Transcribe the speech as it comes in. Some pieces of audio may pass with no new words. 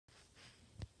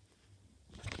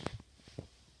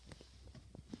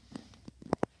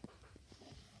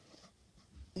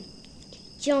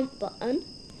jump button.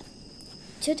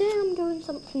 Today I'm doing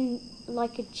something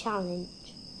like a challenge.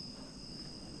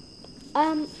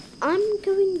 I'm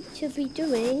going to be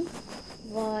doing,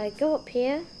 go up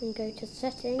here and go to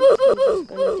settings. I'm just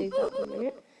going to do that in a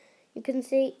minute. You can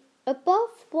see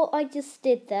above what I just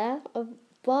did there,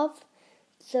 above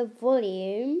the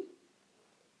volume,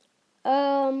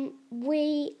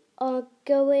 we are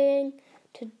going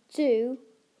to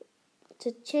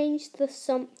change the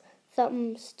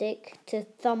thumbstick to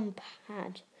thumb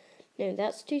pad. No,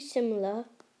 that's too similar.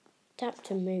 Tap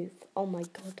to move. Oh my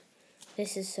god.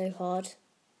 This is so hard.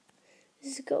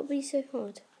 This has got to be so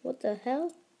hard. What the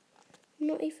hell? I'm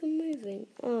not even moving.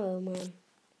 Oh man.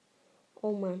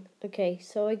 Oh man. Okay,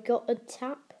 so I got a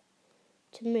tap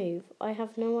to move. I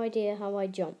have no idea how I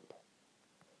jump.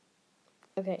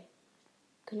 Okay.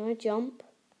 Can I jump?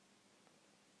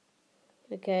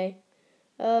 Okay.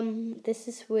 This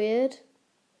is weird.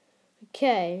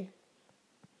 Okay.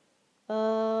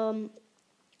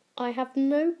 I have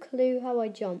no clue how I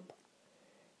jump.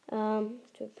 Do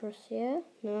I press here?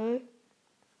 No.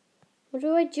 How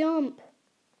do I jump?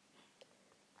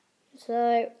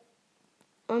 So,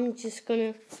 I'm just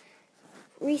gonna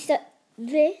reset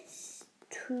this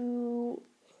to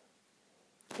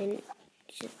this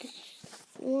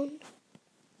one.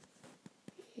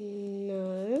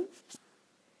 No.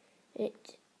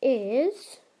 It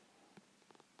is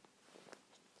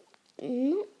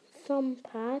not thumb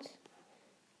pad.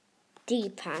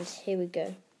 D-pad. Here we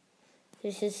go.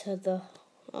 This is the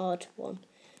hard one.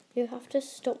 You have to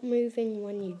stop moving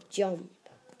when you jump.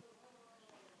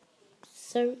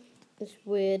 So it's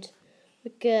weird.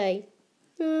 Okay.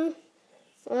 Oh,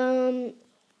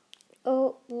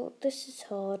 well, this is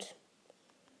hard.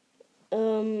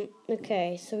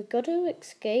 Okay, so we got to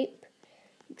escape.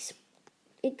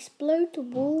 Explode the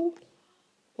wall,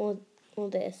 or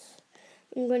this.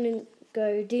 I'm going to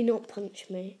go. Do not punch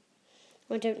me.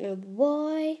 I don't know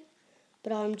why,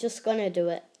 but I'm just going to do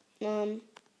it.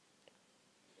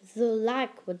 The lag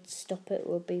would stop it,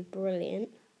 would be brilliant.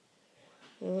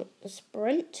 The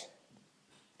sprint.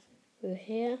 We're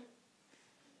here.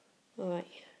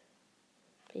 Alright.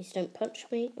 Please don't punch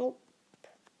me. Oh.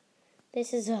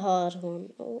 This is a hard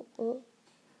one. Oh.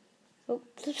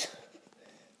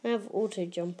 I have auto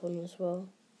jump on as well.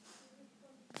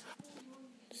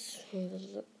 Let's have a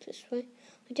look this way.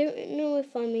 I don't know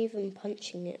if I'm even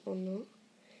punching it or not,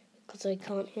 because I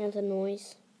can't hear the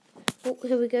noise. Oh,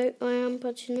 here we go. I am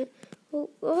punching it.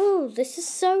 Oh, this is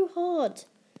so hard.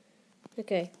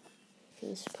 Okay,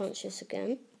 let's punch this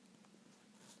again.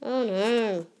 Oh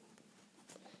no.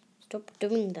 Stop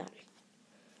doing that.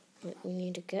 Right, we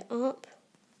need to get up.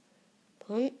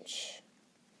 Punch.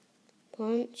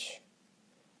 Punch.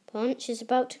 Punch is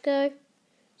about to go.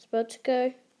 It's about to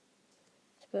go.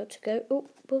 It's about to go. Oh,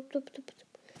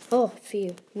 oh,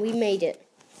 phew. We made it.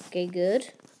 Okay,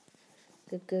 good.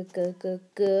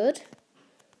 Good.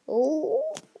 Oh,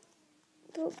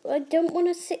 I don't want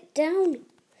to sit down.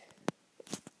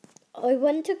 I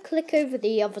went to click over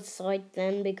the other side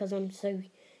then because I'm so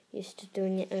used to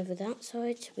doing it over that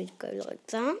side. So we go like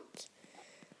that.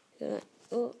 Go like,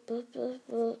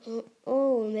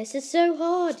 oh, this is so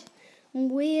hard.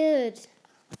 Weird.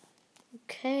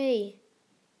 Okay.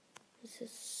 This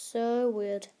is so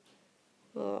weird.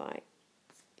 Alright.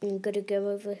 I'm going to go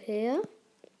over here.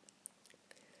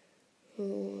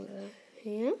 Over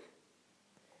here.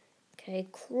 Okay,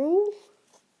 crawl.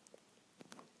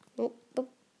 Oh,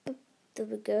 there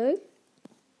we go.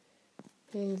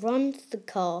 And run to the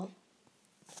car.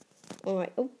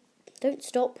 Alright. Oh, don't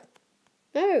stop.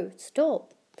 No,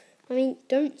 stop. I mean,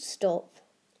 don't stop.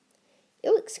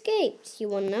 You escaped.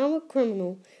 You are now a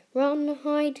criminal. Run,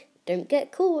 hide. Don't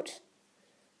get caught.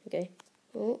 Okay.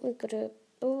 Oh, we gotta.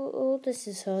 Oh, this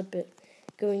is hard, but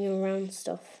going around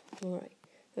stuff. Alright.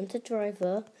 I'm the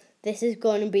driver. This is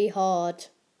going to be hard.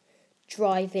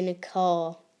 Driving a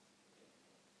car.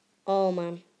 Oh,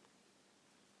 man.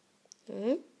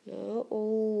 No.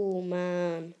 Oh,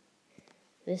 man.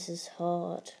 This is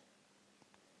hard.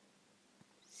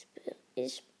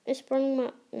 It's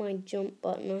bringing my jump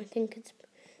button. I think it's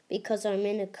because I'm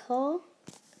in a car.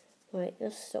 Right,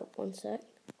 let's stop one sec.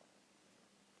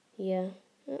 Yeah.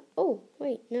 Oh,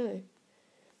 wait, no.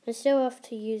 I still have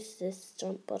to use this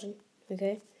jump button,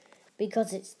 okay?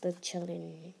 Because it's the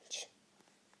challenge.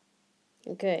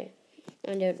 Okay.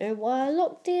 I don't know why I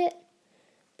locked it.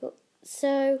 But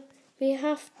so we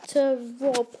have to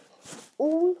rob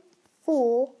all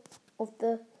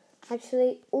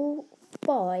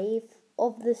 5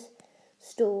 of the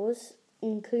stores,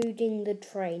 including the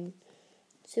train.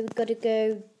 So we've got to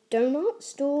go donut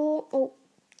store,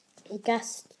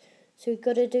 gas So we've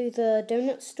got to do the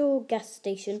donut store, gas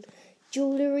station,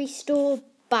 jewellery store,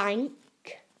 bank,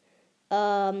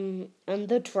 and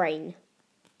the train.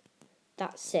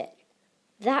 That's it.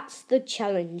 That's the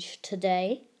challenge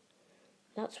today.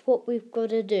 That's what we've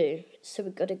got to do. So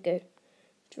we've got to go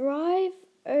drive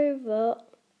over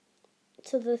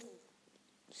to the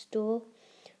store.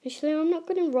 Actually, I'm not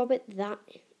going to rob it that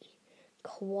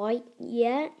quite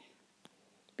yet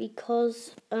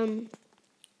because I'm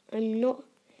not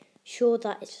sure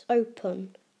that it's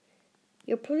open.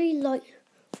 You're probably like,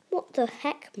 what the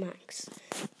heck, Max?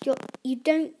 You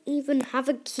don't even have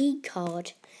a key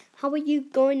card. How are you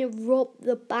going to rob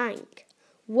the bank?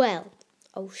 Well,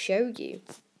 I'll show you.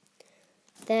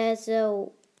 There's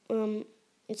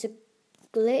it's a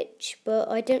glitch, but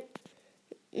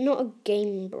not a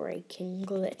game-breaking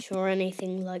glitch or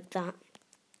anything like that.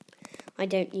 I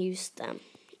don't use them.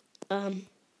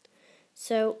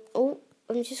 So,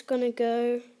 I'm just gonna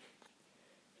go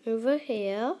over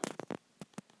here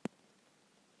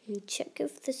and check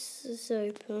if this is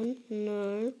open.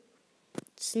 No,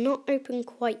 it's not open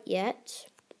quite yet.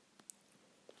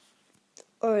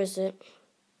 Or is it?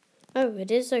 Oh,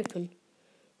 it is open.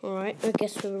 Alright, I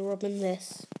guess we're robbing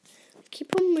this.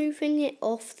 Keep on moving it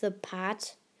off the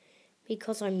pad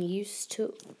because I'm used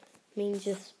to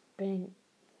just being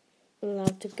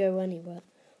allowed to go anywhere.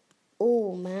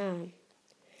 Oh man,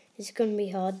 it's going to be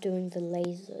hard doing the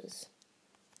lasers.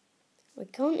 I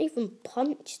can't even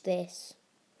punch this.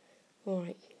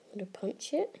 Alright, I'm going to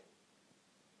punch it.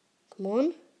 Come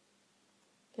on.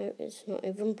 No, it's not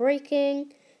even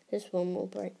breaking. This one will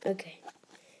break. Okay.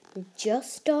 We've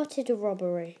just started a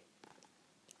robbery.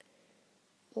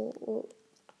 Oh,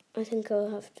 I think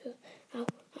I'll have to... Ow,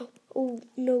 ow. Oh,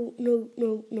 no, no,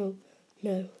 no, no,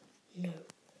 no, no,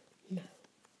 no,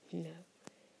 no,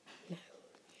 no,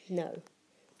 no,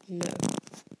 no.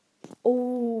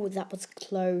 Oh, that was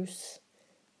close.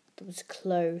 That was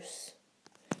close.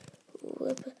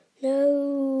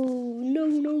 No, no,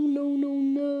 no, no, no,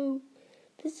 no.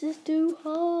 This is too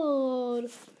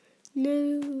hard.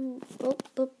 No. Oh,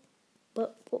 but,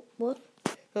 what?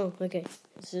 Oh, okay.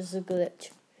 This is a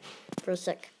glitch. For a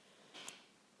sec.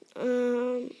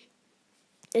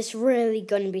 It's really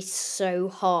going to be so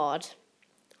hard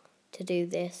to do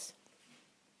this.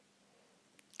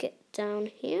 Get down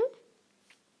here.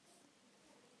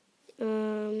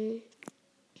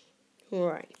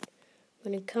 Right.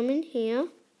 I'm going to come in here.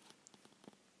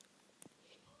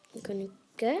 I'm going to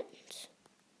get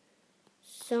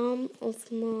some of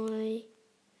my...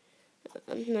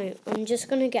 no, I'm just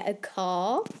going to get a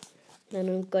car. Then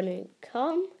I'm going to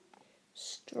come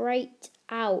straight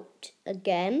out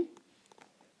again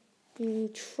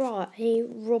and try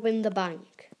robbing the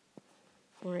bank.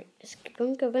 Alright, let's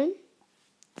go in.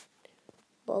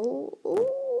 Oh.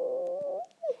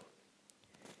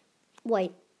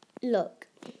 Wait, look.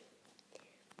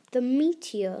 The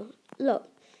meteor, look.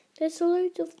 There's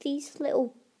loads of these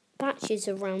little patches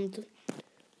around the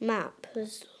map.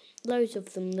 There's loads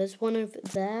of them. There's one over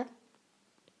there.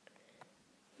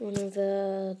 One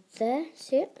over there,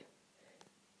 see it?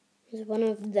 There's one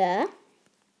over there.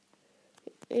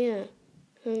 Yeah.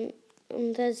 And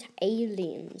there's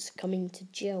aliens coming to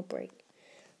Jailbreak.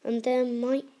 And there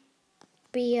might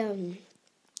be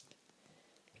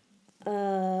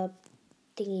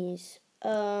thingies.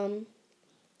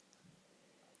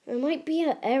 There might be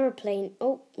an aeroplane.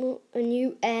 Oh, a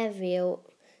new air vehicle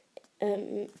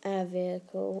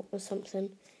or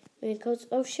something. Because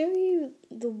I'll show you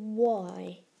the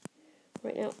why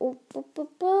right now.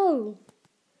 Oh.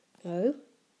 No.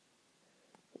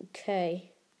 Okay.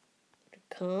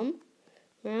 Come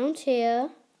round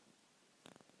here.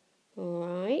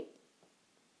 Alright.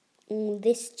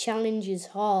 This challenge is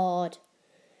hard.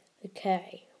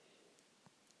 Okay.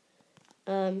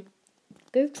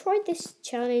 Go try this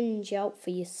challenge out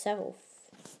for yourself.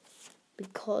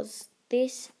 Because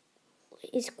this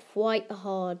is quite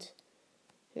hard.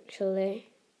 Actually.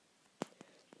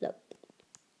 Look.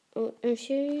 I'll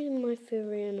show you my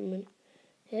theory in a minute.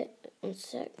 Hit 1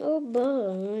 sec. Oh,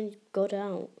 but I got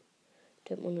out.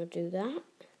 Don't want to do that.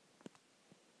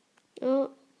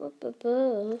 Oh,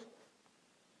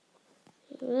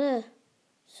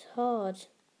 it's hard.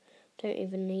 Don't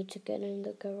even need to get in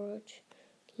the garage.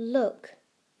 Look.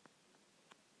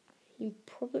 You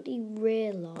probably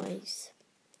realise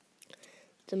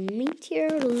the meteor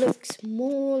looks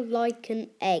more like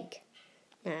an egg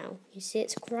now. You see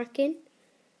it's cracking?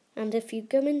 And if you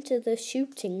go into the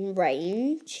shooting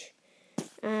range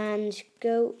and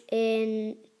go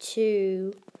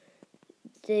into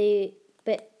the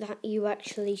bit that you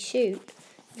actually shoot,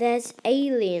 there's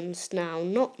aliens now,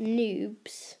 not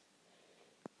noobs.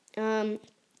 I'm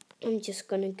just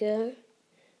gonna go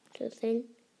to the thing.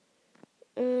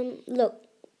 Look,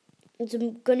 it's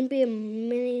gonna be $1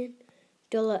 million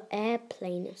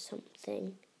airplane or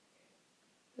something.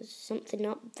 There's something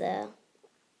up there.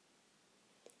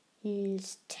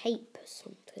 It's tape or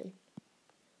something.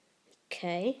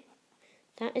 Okay.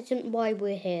 That isn't why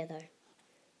we're here though.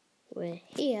 We're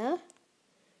here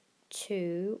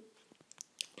to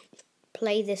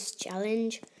play this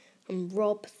challenge and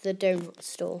rob the donut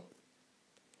store.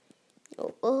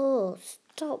 Oh,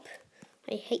 stop.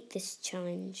 I hate this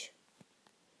challenge.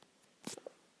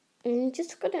 I'm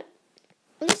just gonna...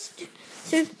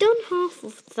 So we've done half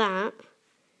of that.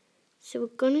 So we're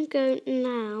gonna go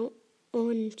now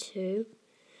on to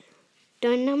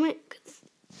dynamic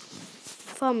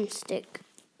thumbstick.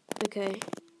 Okay.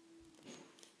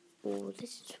 Oh,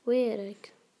 this is weird.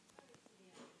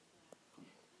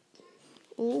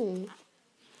 Oh.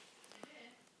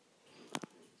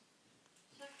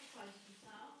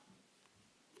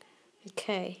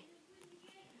 Okay.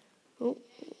 Oh,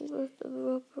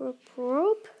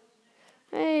 Rob.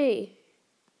 Hey.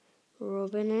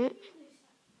 Robbing it.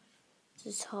 This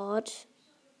is hard.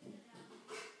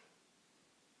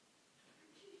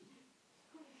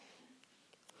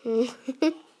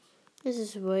 This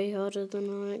is way harder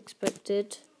than I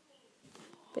expected.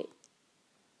 Wait.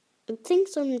 I think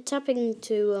I'm tapping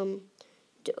to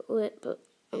do it, but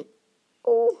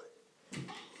oh,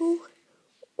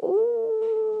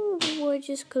 I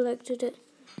just collected it.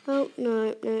 Oh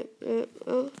no.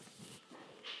 Oh.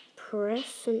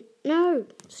 Press and no,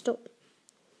 stop.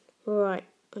 Right,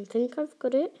 I think I've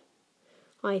got it.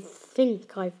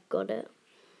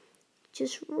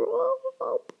 Just roll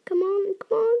up. Come on.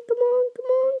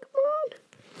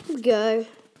 Here we go.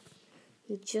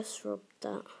 Just robbed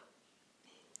that.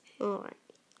 Alright.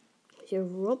 So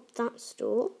robbed that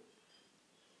store.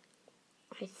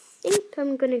 I think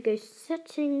I'm gonna go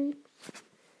settings.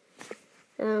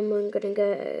 I'm gonna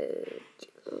go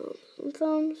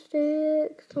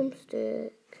thumbstick.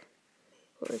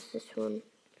 What is this one?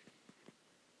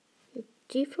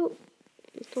 Default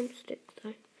thumbstick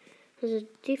though. There's a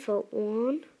default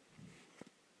one.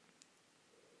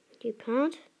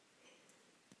 D-pad.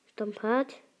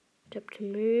 Thumbpad. Tap to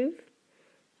move.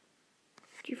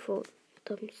 Default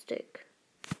thumbstick.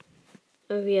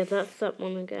 Oh yeah, that's that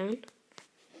one again.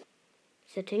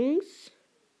 Settings.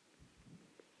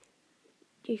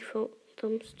 Default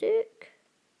thumbstick.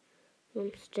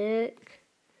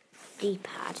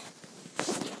 D-pad.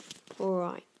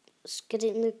 Alright, let's get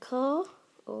in the car.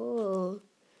 Oh,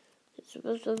 it's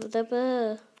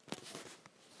the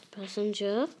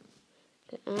passenger.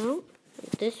 Get out.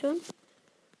 This one.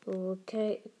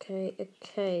 Okay.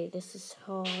 This is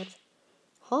hard.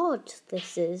 Hard,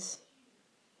 this is.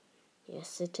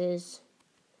 Yes, it is.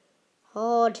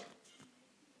 Hard.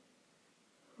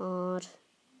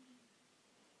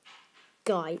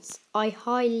 Guys, I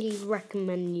highly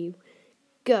recommend you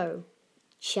go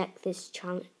check this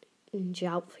challenge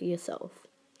out for yourself.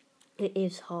 It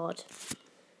is hard.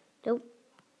 Don't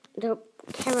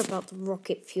care about the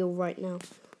rocket fuel right now.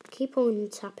 Keep on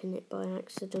tapping it by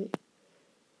accident.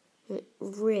 It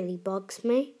really bugs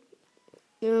me.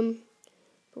 But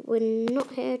we're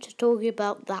not here to talk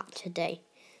about that today.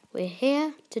 We're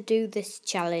here to do this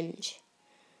challenge.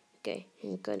 Okay,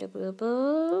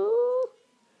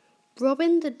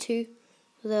 robbing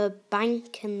the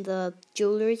bank and the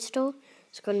jewellery store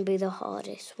is going to be the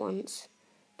hardest ones.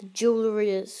 The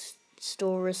jewellery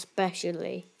store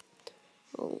especially.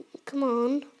 Oh, come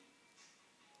on.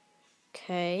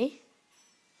 Okay.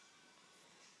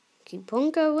 Keep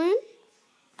on going.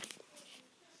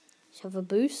 Let's have a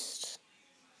boost.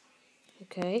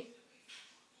 Okay.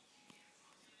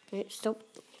 Wait, stop.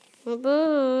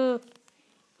 I'm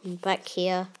back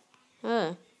here.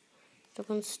 Stop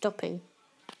on stopping.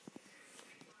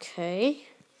 Okay.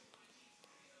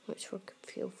 Which rocket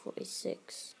fuel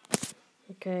 46?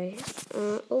 Okay.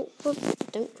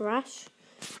 Don't crash.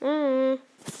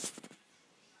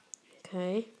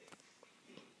 Okay.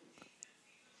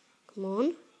 Come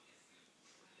on.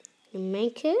 You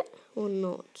make it or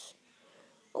not?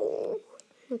 Oh,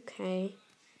 okay.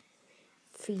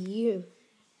 For you.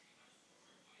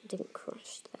 I didn't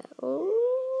crash there.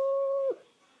 Oh.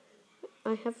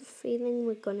 I have a feeling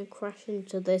we're gonna crash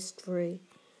into this tree.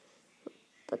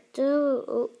 But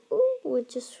we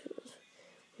just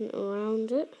went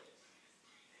around it.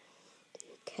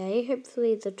 Okay,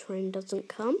 hopefully the train doesn't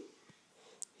come.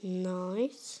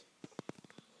 Nice.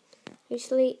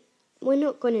 Actually, we're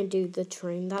not going to do the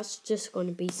train. That's just going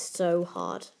to be so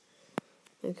hard.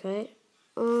 Okay.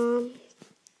 I'm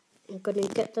going to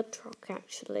get the truck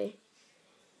actually.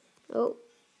 Oh,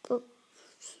 Oh,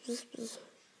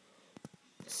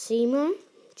 Simo,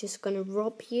 just gonna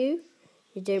rob you.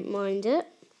 You don't mind it.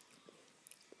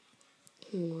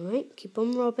 Alright, keep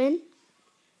on robbing.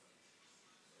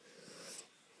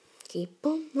 Keep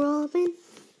on robbing.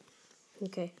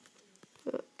 Okay.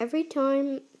 Every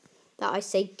time that I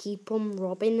say keep on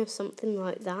robbing or something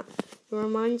like that, it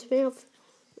reminds me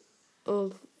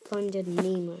of Finding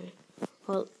Nemo.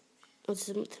 Or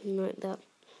something like that.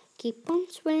 Keep on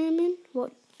swimming.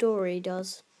 What Dory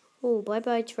does. Oh,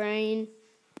 bye-bye train.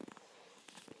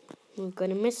 I'm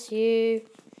gonna miss you.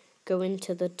 Go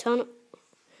into the tunnel.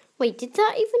 Wait, did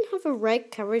that even have a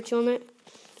red carriage on it?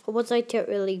 Or was I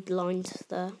totally blind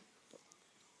there?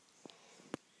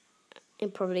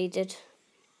 It probably did.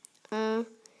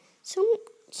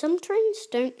 Some trains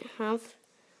don't have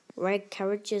red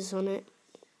carriages on it.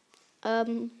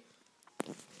 On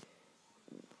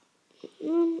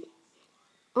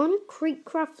a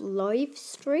Creekcraft live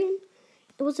stream,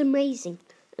 it was amazing.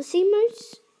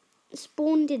 Asimo's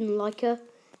spawned in like a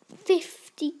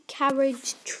 50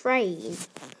 carriage train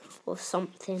or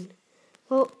something.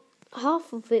 Well,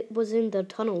 half of it was in the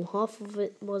tunnel, half of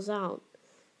it was out.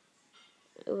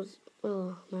 It was,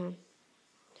 oh man.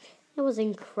 It was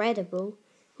incredible.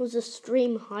 It was a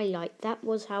stream highlight. That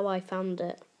was how I found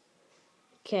it.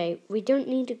 Okay, we don't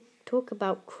need to talk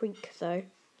about Creek though.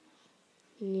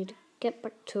 We need to get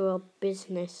back to our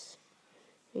business.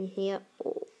 In here.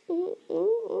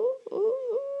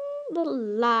 Little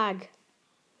lag.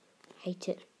 Hate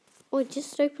it. Oh, it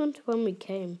just opened when we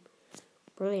came.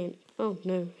 Brilliant. Oh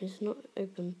no, it's not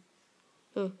open.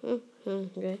 Oh,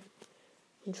 okay.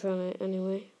 I'm trying it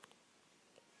anyway.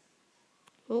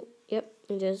 Oh, yep,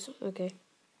 it is. Okay.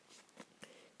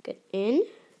 Get in.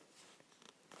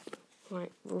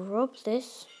 Right, rob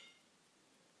this.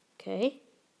 Okay.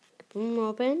 Keep on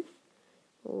robbing.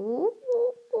 Ooh,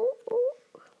 ooh, ooh, ooh.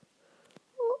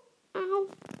 Oh, ow.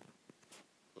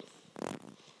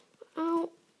 Ow.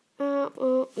 Ow,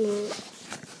 ow, ow.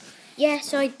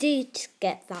 Yes, I did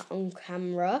get that on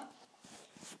camera.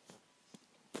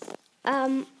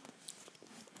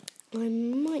 I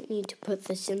might need to put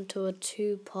this into a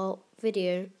 2-part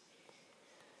video.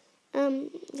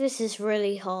 This is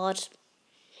really hard.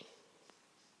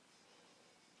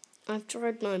 I've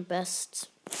tried my best.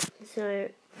 So,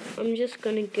 I'm just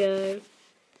gonna go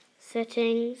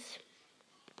settings,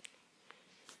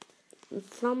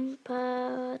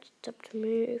 thumbpad, tap to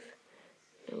move,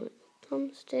 no,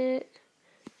 thumbstick,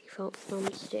 default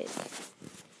thumbstick.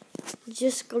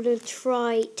 Just gonna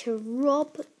try to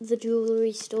rob the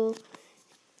jewellery store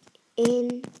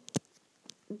in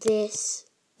this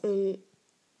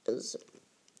as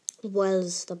well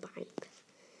as the bank.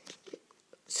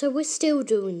 So we're still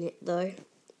doing it though.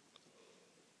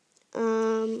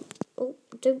 Oh,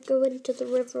 don't go into the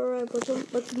river. I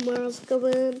wasn't looking where I was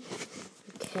going.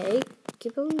 Okay,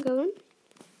 keep on going.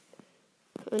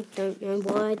 I don't know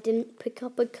why I didn't pick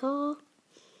up a car.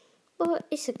 But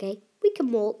it's okay. We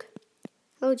can walk.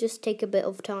 I'll just take a bit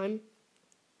of time.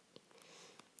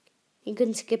 You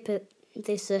can skip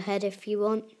this ahead if you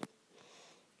want.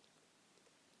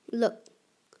 Look,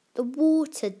 the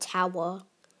water tower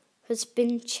has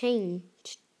been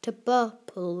changed to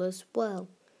purple as well.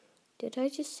 Did I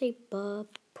just say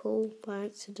purple by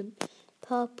accident?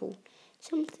 Purple.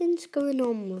 Something's going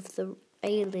on with the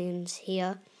aliens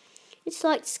here. It's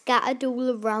like scattered all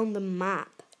around the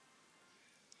map.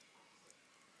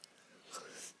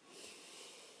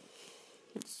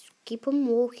 Let's keep on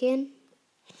walking.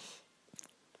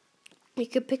 We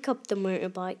could pick up the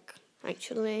motorbike,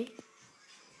 actually,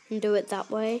 and do it that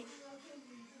way.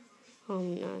 Oh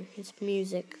no, it's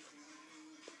music.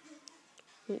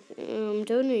 I'm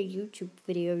doing a YouTube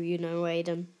video, you know,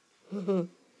 Aiden.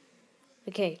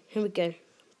 Okay, here we go.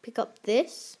 Pick up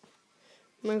this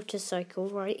motorcycle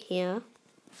right here.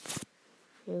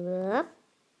 Okay.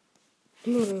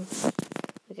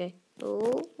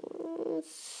 Oh,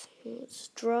 let's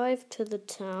drive to the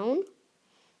town.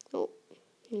 Oh,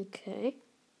 okay.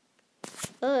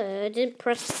 Oh, I didn't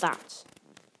press that.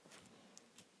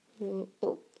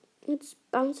 Oh, it's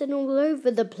bouncing all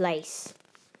over the place.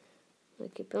 I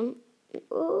keep on.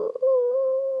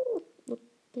 Oh,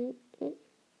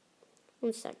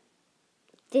 1 sec.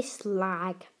 This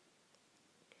lag.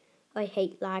 I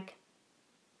hate lag.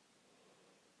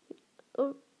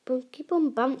 Oh, but keep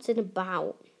on bouncing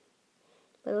about.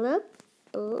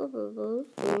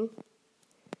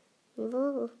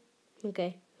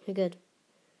 Okay, we're good.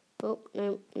 Oh,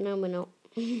 no, we're not.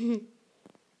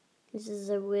 This is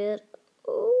so weird.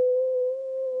 Oh.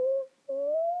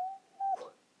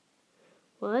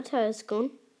 Well, our tire's gone.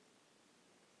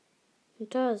 The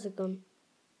tires are gone.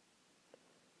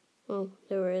 Oh,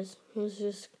 there is. I was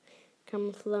just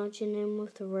camouflaging in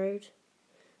with the road.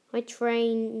 My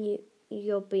train,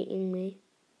 you're beating me.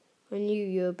 I knew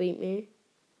you would beat me.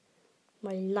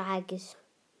 My lag is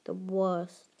the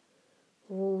worst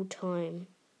of all time.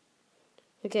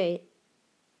 Okay,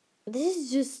 this is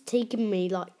just taking me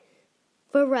like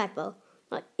forever.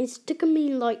 Like, it's taken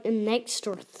me like an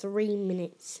extra 3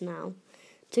 minutes now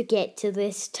to get to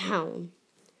this town.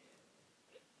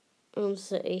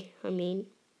 City, I mean.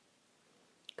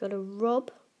 Gotta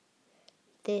rob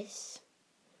the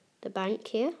bank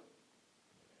here.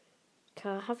 Okay,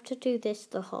 I have to do this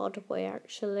the hard way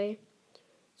actually.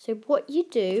 So what you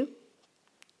do,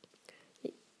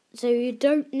 so you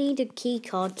don't need a key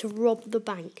card to rob the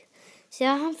bank. See,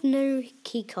 I have no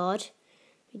key card.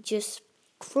 You just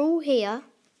crawl here,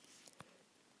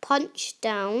 punch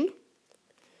down.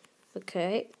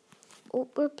 Okay.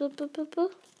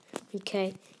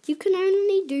 Okay. You can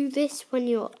only do this when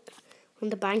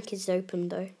the bank is open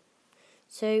though.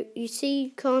 So you see,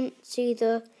 you can't see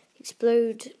the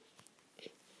explode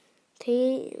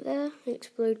thing there,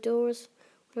 explode doors,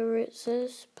 whatever it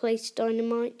says, place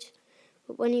dynamite.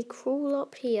 But when you crawl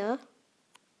up here,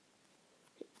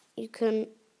 you can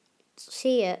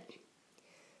see it.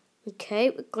 Okay,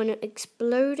 we're gonna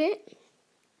explode it.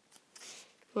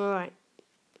 Alright,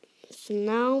 so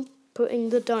now putting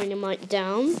the dynamite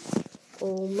down.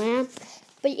 Oh man,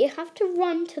 but you have to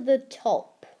run to the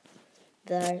top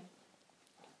though.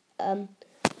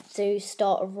 So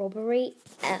start a robbery,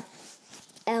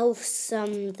 else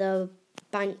the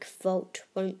bank vault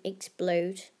won't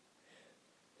explode.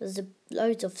 There's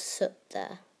loads of soot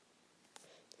there.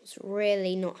 It's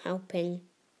really not helping.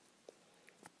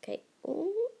 Okay,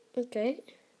 okay.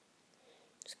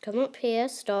 Let's come up here,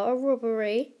 start a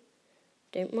robbery.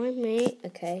 Don't mind me.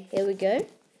 Okay, here we go.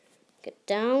 Get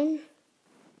down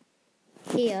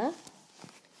here.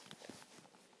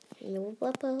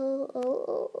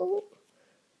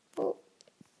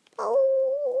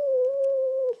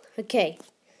 Okay,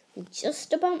 we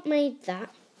just about made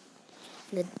that.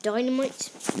 The dynamite's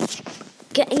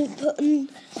getting put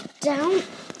down.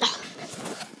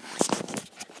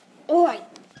 Alright,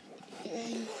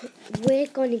 we're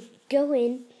going to go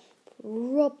in,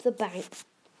 rob the bank,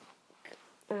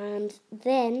 and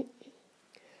then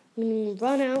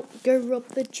run out, go rob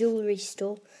the jewellery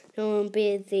store. That will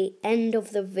be the end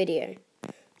of the video.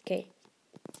 Okay.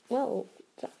 Well,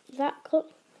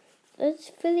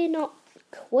 that's really not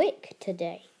quick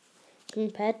today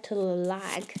compared to the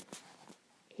lag.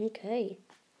 Okay.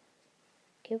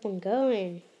 Keep on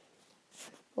going.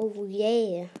 Oh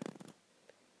yeah.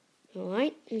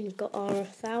 Alright, we've got our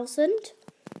 1,000.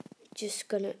 Just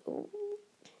gonna.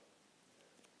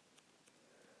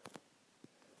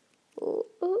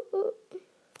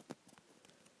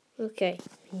 Okay,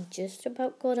 just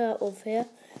about got out of here.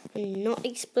 I'm not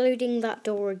exploding that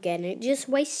door again. It just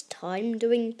wastes time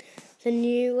doing the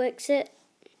new exit,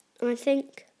 I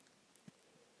think.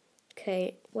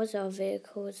 Okay, where's our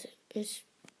vehicle? It's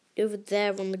over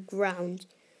there on the ground.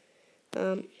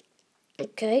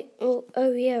 Okay. Oh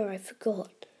yeah, I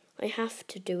forgot. I have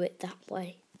to do it that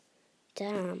way.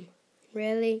 Damn.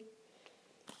 Really?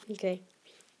 Okay.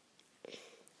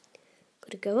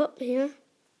 Gotta go up here.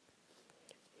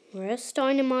 Where's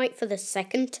dynamite for the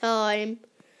second time?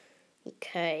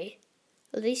 Okay.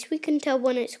 At least we can tell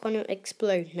when it's going to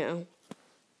explode now.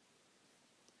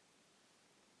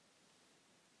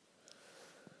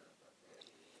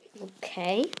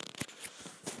 Okay.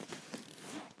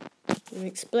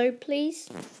 Explode, please.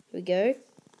 Here we go.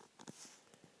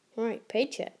 Right,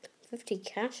 paycheck. 50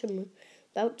 cash. I'm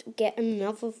about to get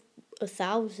another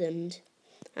 1,000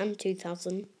 and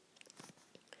 2,000.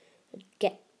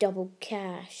 Get double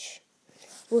cash.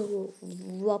 Whoa,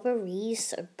 robbery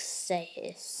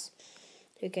success.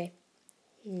 Okay.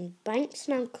 Bank's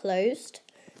now closed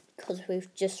because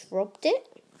we've just robbed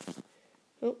it.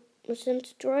 Oh, listen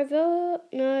to driver.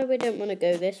 No, we don't want to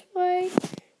go this way.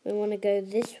 We want to go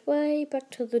this way, back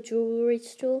to the jewellery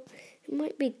store. It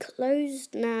might be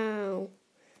closed now.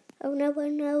 Oh no, oh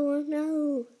no, oh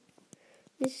no.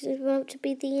 This is about to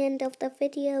be the end of the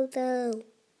video though.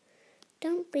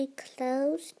 Don't be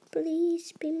closed,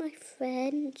 please be my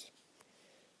friend.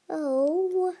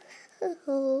 Oh,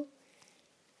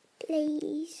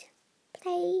 please,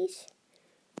 please,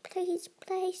 please,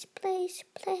 please, please,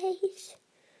 please.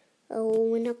 Oh,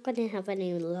 we're not going to have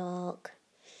any luck.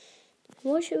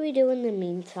 What should we do in the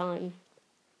meantime?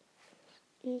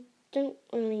 I don't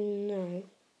really know.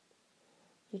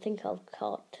 I think I'll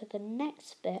cut to the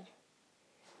next bit.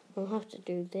 I'll have to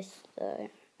do this though.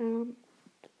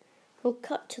 I'll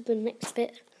cut to the next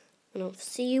bit And I'll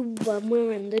see you when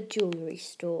we're in the jewellery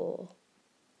store.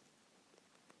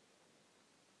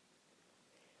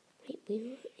 Wait,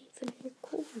 we're not even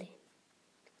recording.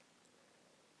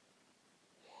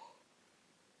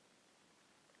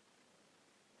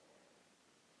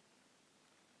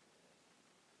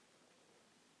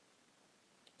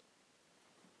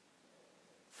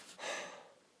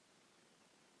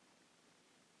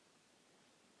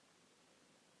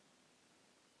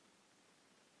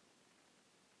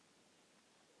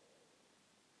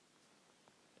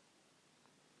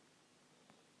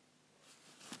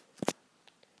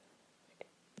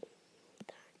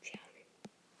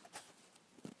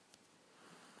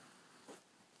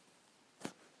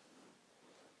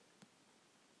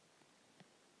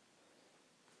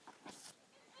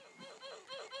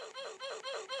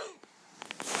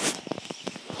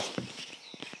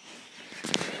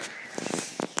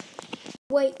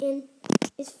 Waiting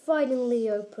is finally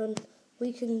open.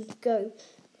 We can go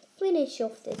finish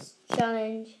off this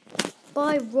challenge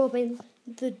by robbing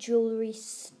the jewellery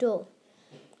store.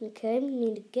 Okay, we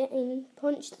need to get in,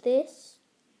 punch this,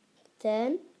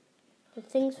 then the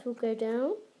things will go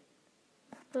down.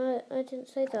 I didn't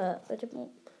say that. I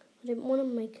didn't want to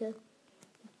make a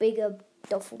bigger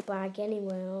duffel bag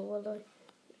anyway.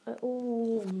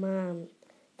 Oh man,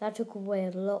 that took away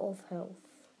a lot of health.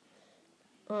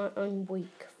 I'm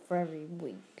weak, very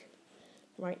weak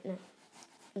right now.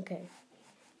 Okay.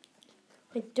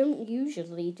 I don't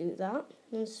usually do that.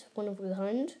 There's one of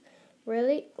behind.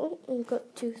 Really? Oh, I've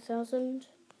got 2,000.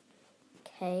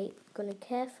 Okay, gonna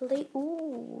carefully.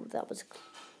 Ooh, that was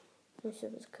close.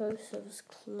 It was close. It was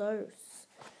close.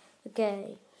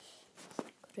 Okay,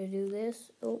 gotta do this.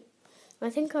 Oh, I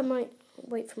think I might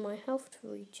wait for my health to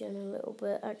regen a little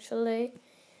bit actually,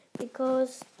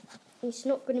 because it's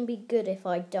not going to be good if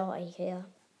I die here.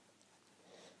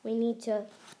 We need to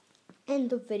end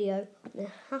the video on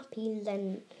a happy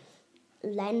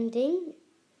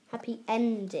happy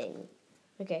ending.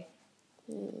 Okay,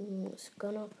 it's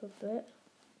gone up a bit.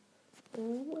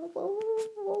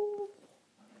 Ooh,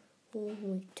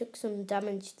 we took some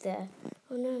damage there.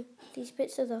 Oh no, these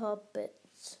bits are the hard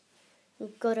bits.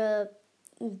 We've got to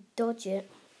dodge it.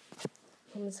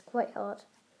 And it's quite hard.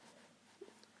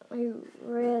 I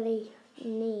really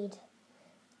need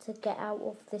to get out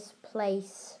of this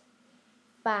place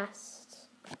fast.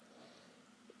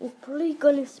 I'm probably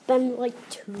going to spend like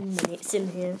 2 minutes in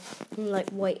here and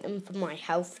like waiting for my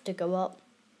health to go up.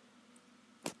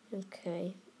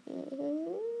 Okay.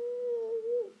 Come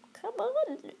on.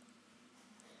 I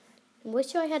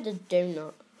wish I had a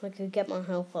donut. I could get my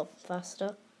health up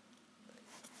faster.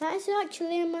 That is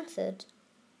actually a method.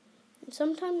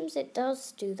 Sometimes it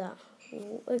does do that.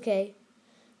 Okay.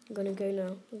 I'm gonna go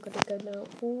now.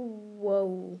 Ooh,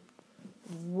 whoa.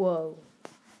 Whoa.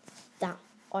 That.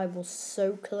 I was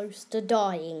so close to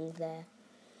dying there.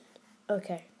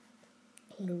 Okay.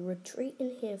 I'm gonna retreat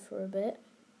in here for a bit.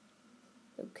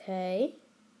 Okay.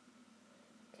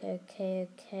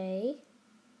 Okay.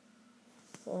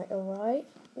 Alright.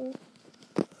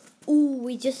 Ooh,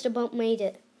 we just about made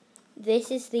it.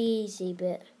 This is the easy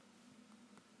bit.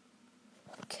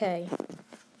 Okay.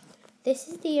 This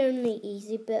is the only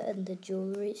easy bit in the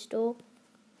jewellery store.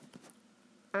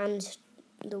 And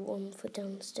the one for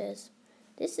downstairs.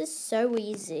 This is so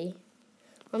easy.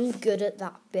 I'm good at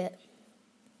that bit.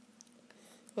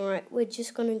 Alright, we're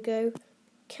just going to go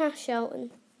cash out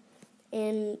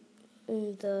in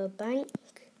the bank.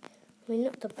 I mean,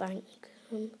 not the bank.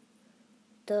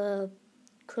 The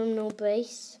criminal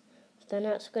base. Then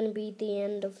that's going to be the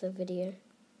end of the video.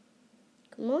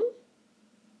 Come on.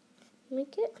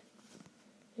 Make it.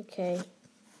 Okay.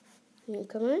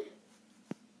 Come on.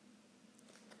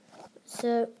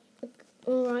 So,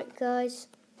 alright guys.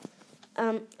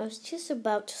 I was just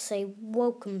about to say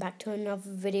welcome back to another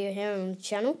video here on the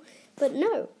channel. But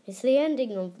no, it's the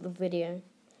ending of the video.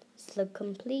 It's the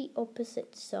complete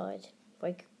opposite side. If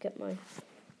I could get my...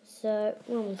 So,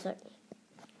 one sec.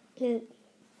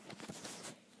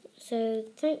 So,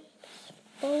 thanks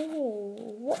for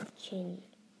watching.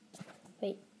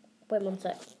 Wait 1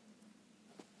 sec.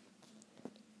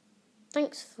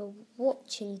 Thanks for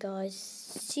watching, guys.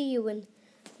 See you in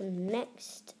the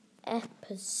next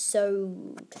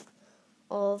episode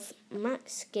of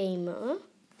Max Gamer.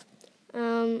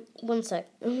 1 sec.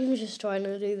 I'm just trying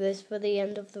to do this for the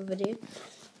end of the video.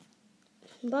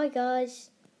 Bye, guys.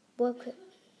 Welcome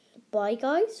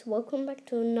back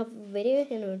to another video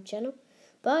here on our channel.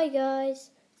 Bye,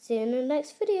 guys. See you in the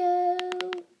next video.